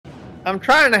I'm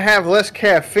trying to have less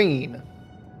caffeine.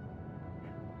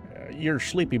 You're a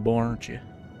sleepy boy, aren't you?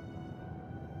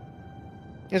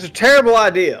 It's a terrible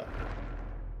idea.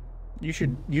 You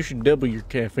should double your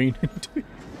caffeine.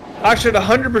 I should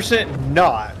 100%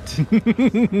 not.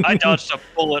 I dodged a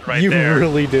bullet right you there. You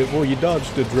really did. Well, you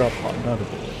dodged a drop pod, not a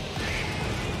bullet.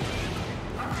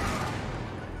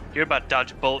 You're about to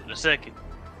dodge a bullet in a second.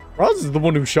 Roz is the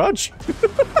one who shot you.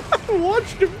 I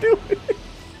watched him do it.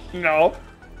 No.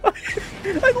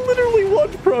 I literally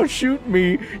watched Proz shoot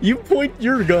me. You point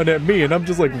your gun at me, and I'm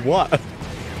just like, what?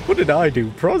 What did I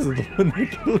do? Proz is the one that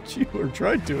killed you, or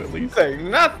tried to at least.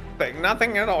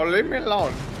 Nothing at all. Leave me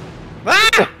alone.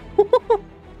 Ah!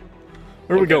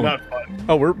 Where are we going?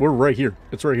 Oh, we're right here.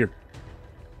 It's right here.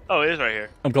 Oh, it is right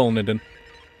here. I'm calling it in.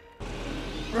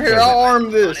 Here, I'll arm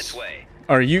this.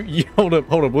 All right, you hold up.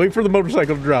 Wait for the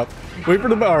motorcycle to drop. Wait for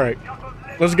the. All right,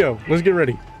 let's go. Let's get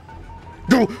ready.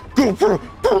 Go, bro.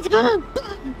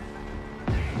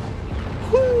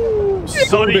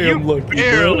 So damn lucky,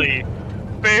 barely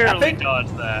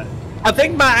dodged that. I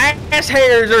think my ass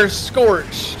hairs are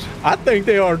scorched. I think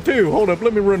they are too. Hold up,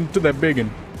 let me run to that big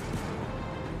one.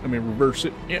 Let me reverse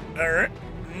it. Yep, all right.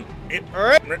 Yep. All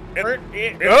right. There.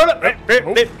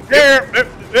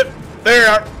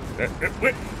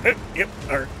 Yep,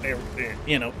 all right, there.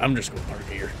 You know, I'm just gonna park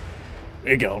here.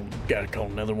 There you go. Gotta call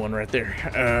another one right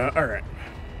there. All right.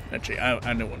 Actually, I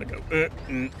don't want to go.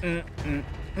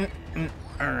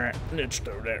 All right, let's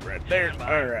throw that right there.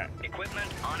 All right. Equipment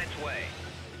on its way.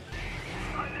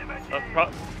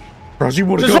 Roz, you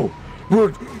want to go?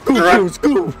 Go, let's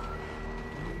go.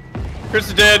 Chris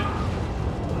is dead.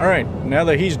 All right, now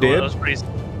that he's dead. That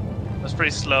was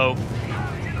pretty slow.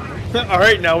 All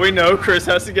right, now we know Chris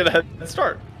has to get a head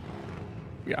start.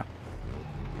 Yeah.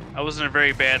 I was in a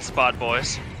very bad spot,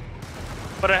 boys.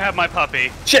 But I have my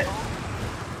puppy. Shit.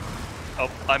 Oh,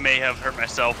 I may have hurt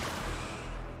myself.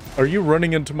 Are you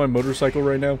running into my motorcycle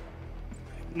right now?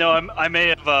 No, I may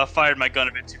have fired my gun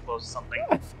a bit too close to something.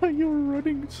 I thought you were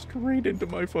running straight into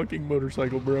my fucking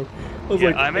motorcycle, bro. I was Yeah,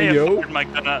 like, I may hey, have yo. fired my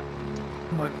gun up.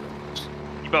 What?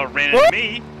 You about ran into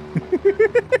me.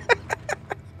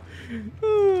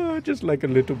 Just like a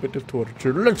little bit of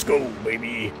torture. Let's go,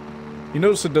 baby. You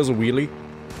notice it does a wheelie?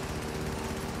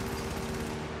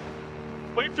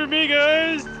 Wait for me,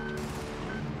 guys.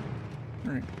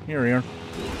 All right, here we are.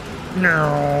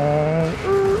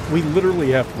 No, we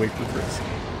literally have to wait for Chris.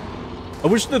 I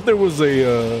wish that there was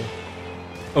a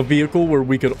vehicle where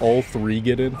we could all three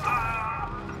get in,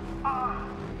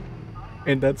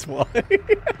 and that's why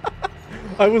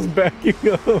I was backing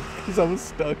up because I was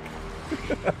stuck.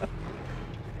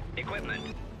 Equipment.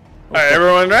 All right,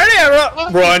 everyone ready?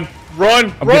 Run.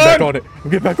 I'm getting back on it. I'm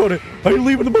getting back on it. I ain't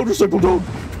leaving the motorcycle, dog.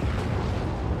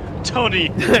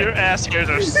 Tony, your ass hairs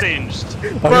are singed.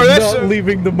 Bro, I'm not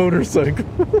leaving the motorcycle.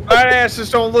 My ass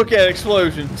just don't look at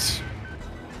explosions.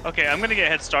 Okay, I'm gonna get a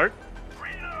head start.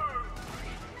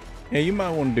 Yeah, you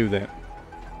might want to do that.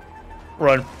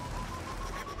 Run.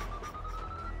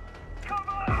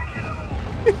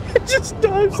 It just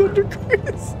dives under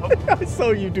Chris. I saw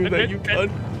you do that, you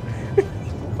cunt.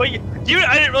 But I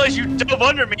didn't realize you dove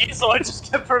under me, so I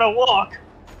just kept trying to walk.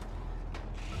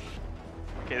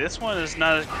 Okay, this one is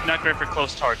not great for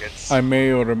close targets. I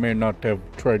may or may not have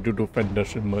tried to defend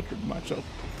us and murdered myself.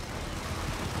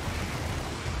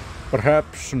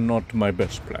 Perhaps not my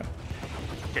best plan.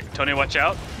 Okay, Tony, watch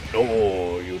out.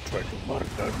 Oh, you tried to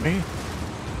murder me?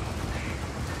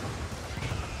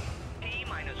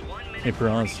 Hey,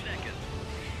 Bronze.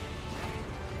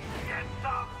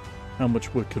 How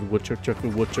much wood could woodchuck chuck a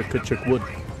woodchuck could chuck wood?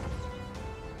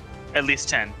 At least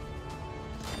 10.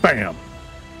 Bam!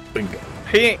 Bingo.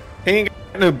 He ain't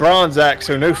got no bronze axe,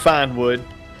 so no fine wood.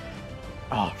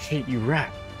 Oh shit, you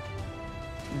right.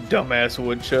 Dumbass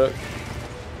woodchuck.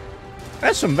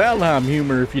 That's some Valheim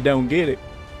humor if you don't get it.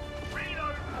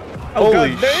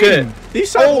 Holy God shit. Dang.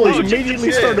 These sons Holy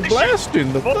immediately shit. started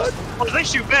blasting. The fuck? Oh, they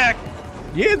shoot back.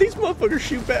 Yeah, these motherfuckers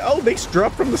shoot back. Oh, they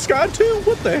drop from the sky too?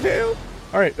 What the hell?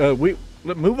 All right,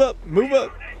 move up.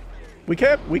 We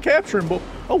capture him.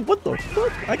 Oh, what the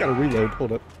fuck? I gotta reload.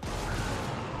 Hold up.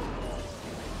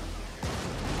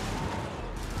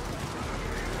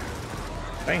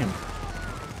 Bam.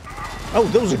 Oh,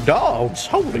 those are dogs.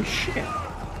 Holy shit.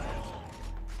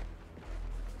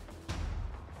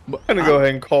 I'm gonna go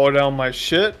ahead and call down my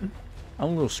shit. I'm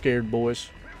a little scared, boys.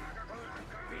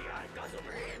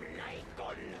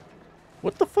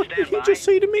 What the fuck did he just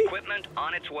say to me? Equipment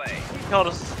on its way. He called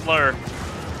us a slur.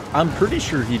 I'm pretty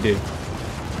sure he did.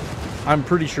 I'm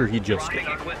pretty sure he just did.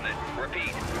 Dropping equipment.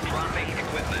 Repeat. Dropping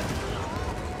equipment.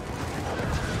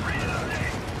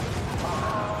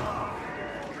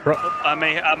 I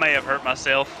may have hurt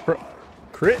myself.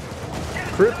 Crit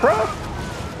pro?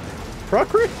 Pro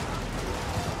crit?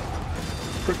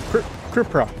 Crit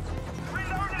pro.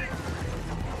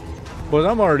 But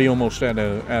I'm already almost out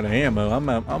of ammo. I'm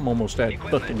almost out of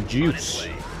fucking juice.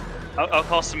 I'll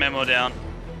call some ammo down.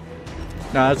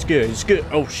 Nah, it's good. It's good.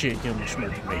 Oh shit, you almost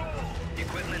murdered me.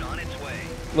 Equipment on its way.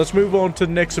 Let's move on to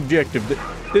the next objective.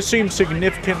 This seems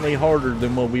significantly harder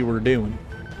than what we were doing.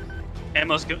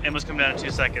 Ammo's come down in 2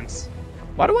 seconds.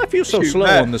 Why do I feel so Shoot, slow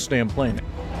Matt. on this damn planet?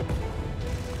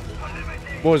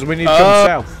 Boys, we need to come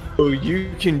south. Oh,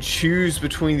 you can choose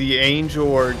between the angel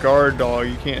or guard dog.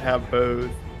 You can't have both.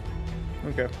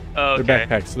 Okay. Oh, okay. They're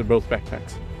backpacks. They're both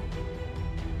backpacks.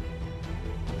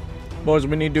 Boys,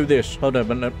 we need to do this. Hold up,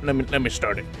 let me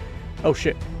start it. Oh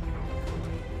shit!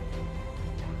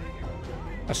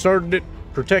 I started it.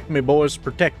 Protect me, boys.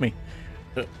 Protect me.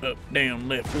 Up, down,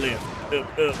 left,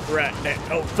 up, right, down.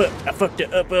 Oh fuck! I fucked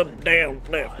it. Up, down,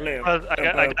 left.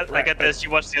 I got this.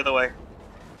 You watch the other way.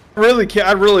 I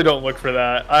really don't look for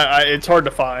that. It's hard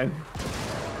to find.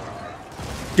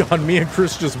 God, me and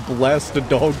Chris just blast a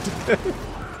dog to death.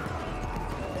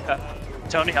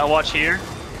 Tony, I'll watch here.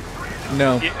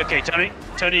 No, Okay, Tony,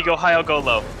 you go high. I'll go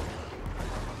low.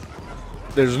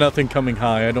 there's nothing coming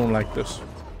high. I don't like this.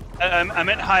 I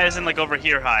meant high as in like over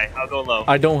here high. I'll go low.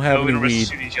 I don't have we any don't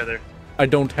risk weed. shoot each other. I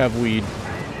don't have weed.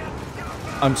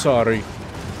 I'm sorry.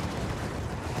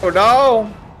 Oh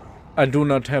no! I do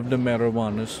not have the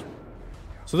marijuanas.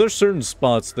 So there's certain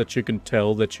spots that you can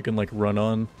tell that you can like run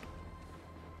on.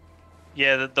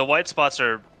 Yeah, the white spots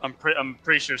are. I'm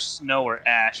pretty sure snow or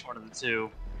ash, one of the two.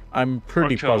 I'm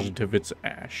pretty Or comb. positive it's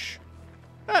ash.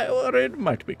 Or it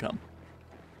might become.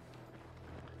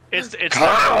 It's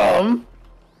Come!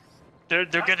 they're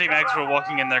getting mags for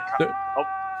walking in their car.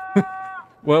 Oh,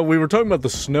 Well, we were talking about the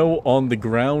snow on the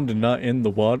ground and not in the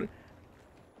water.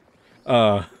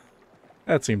 That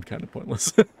seemed kind of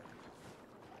pointless.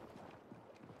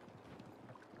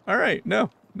 Alright, no.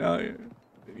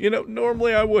 You know,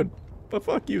 normally I would. But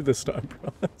fuck you this time,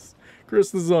 promise.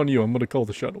 Chris, this is on you. I'm gonna call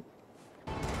the shuttle.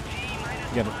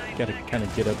 You gotta kind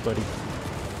of get up, buddy.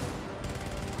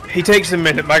 He takes a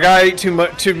minute. My guy ate too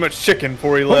much chicken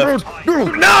before he left. No,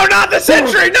 not the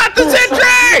sentry! Not the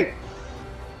sentry!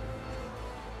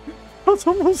 That's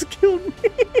almost killed me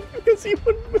because he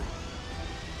wouldn't move.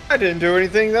 I didn't do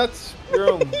anything. That's your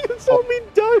own. You saw me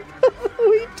die.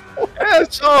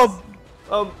 That's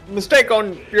a mistake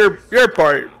on your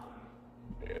part.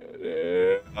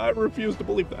 I refuse to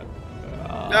believe that.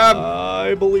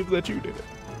 I believe that you did it.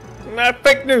 Not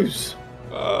fake news.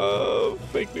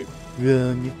 Fake news.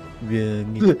 Wrong.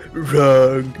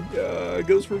 Wrong.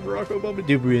 Goes from Barack Obama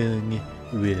to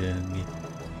Wrong.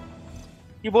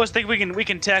 you boys think we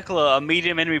can tackle a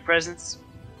medium enemy presence?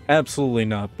 absolutely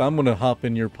not. I'm gonna hop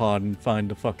in your pod and find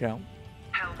the fuck out.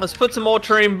 Let's put some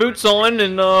all-terrain boots on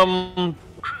and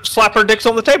slap our dicks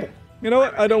on the table. You know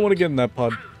what? I don't want to get in that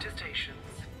pod.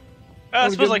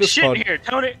 It smells like this shit pod. in here.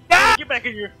 Tony, get back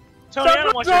in your. Tony, I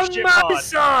don't want your shit pod.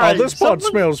 Oh, this pod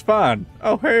smells fine.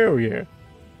 Oh, hell yeah.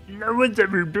 No one's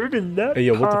ever been in that. Hey,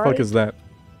 yo, what the fuck is that?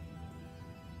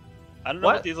 I don't know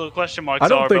what these little question marks I are,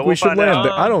 don't but think we'll we should find land out.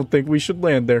 there. I don't think we should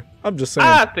land there. I'm just saying.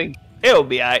 I think it'll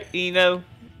be alright, you know.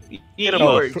 You don't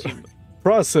Oh, worry too much.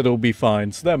 Pross said it'll be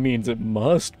fine, so that means it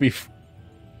must be.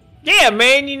 Yeah,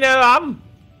 man, you know, I'm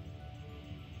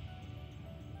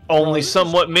only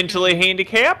somewhat mentally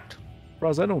handicapped.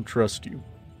 Pross, I don't trust you.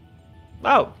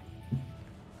 Oh.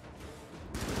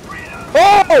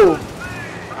 Oh!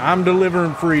 I'm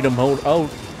delivering freedom. Oh,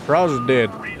 Pross is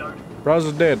dead. Pross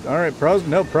is dead. All right, Pross.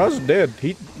 No, Pross is dead.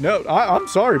 I'm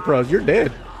sorry, Pross. You're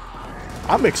dead.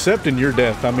 I'm accepting your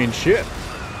death. I mean, shit.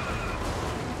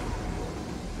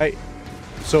 Hey,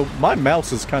 so my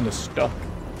mouse is kind of stuck.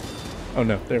 Oh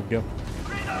no, there we go.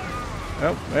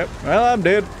 Oh, yep. Well, I'm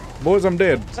dead, boys. I'm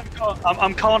dead.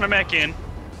 I'm calling her back in.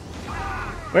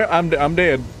 Well, I'm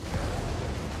dead.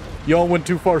 Y'all went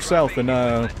too far south and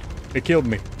it killed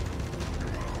me.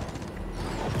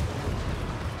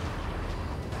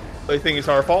 They think it's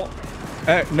our fault?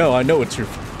 No, I know it's your.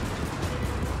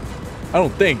 I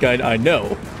don't think I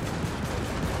know.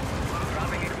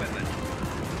 Dropping equipment.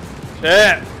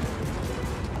 Yeah.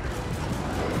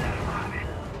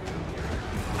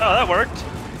 Oh, that worked.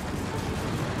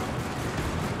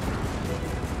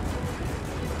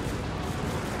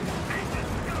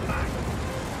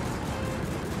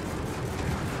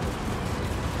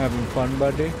 Having fun,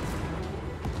 buddy?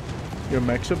 Your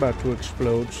mech's about to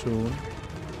explode soon.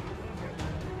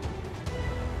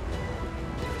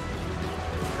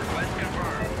 Request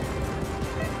confirmed.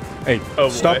 Hey, Oh,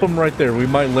 stop boy. him right there. We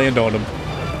might land on him.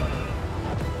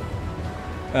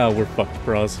 Oh, we're fucked,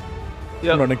 bros.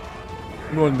 Yep. I'm running.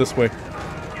 I'm going this way.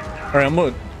 Alright, I'm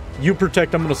gonna... You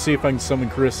protect, I'm gonna see if I can summon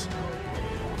Chris.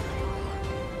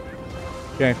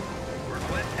 Okay.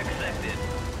 Request accepted.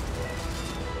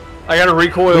 I got a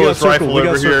recoilless rifle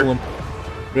over here. Him.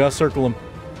 We gotta circle him.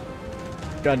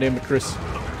 God damn it, Chris.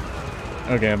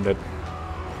 Okay, I'm dead.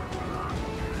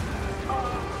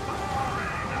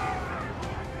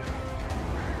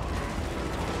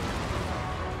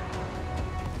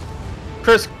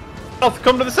 Chris, south,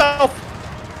 come to the south.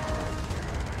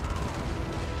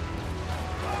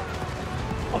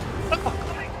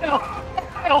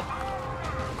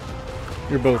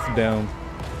 You're both down.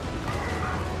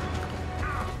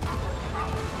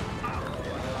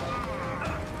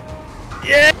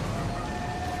 Yeah.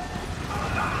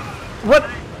 What?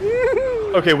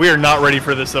 Okay, we are not ready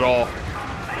for this at all.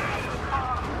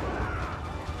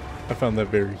 I found that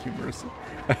very humorous.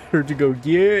 I heard you go,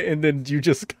 yeah, and then you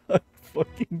just got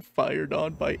fucking fired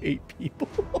on by 8 people.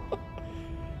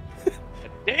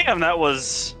 Damn, that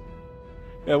was.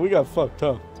 Yeah, we got fucked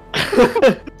up.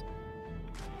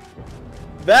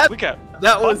 That We got.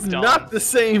 was fucked on. not the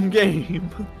same game.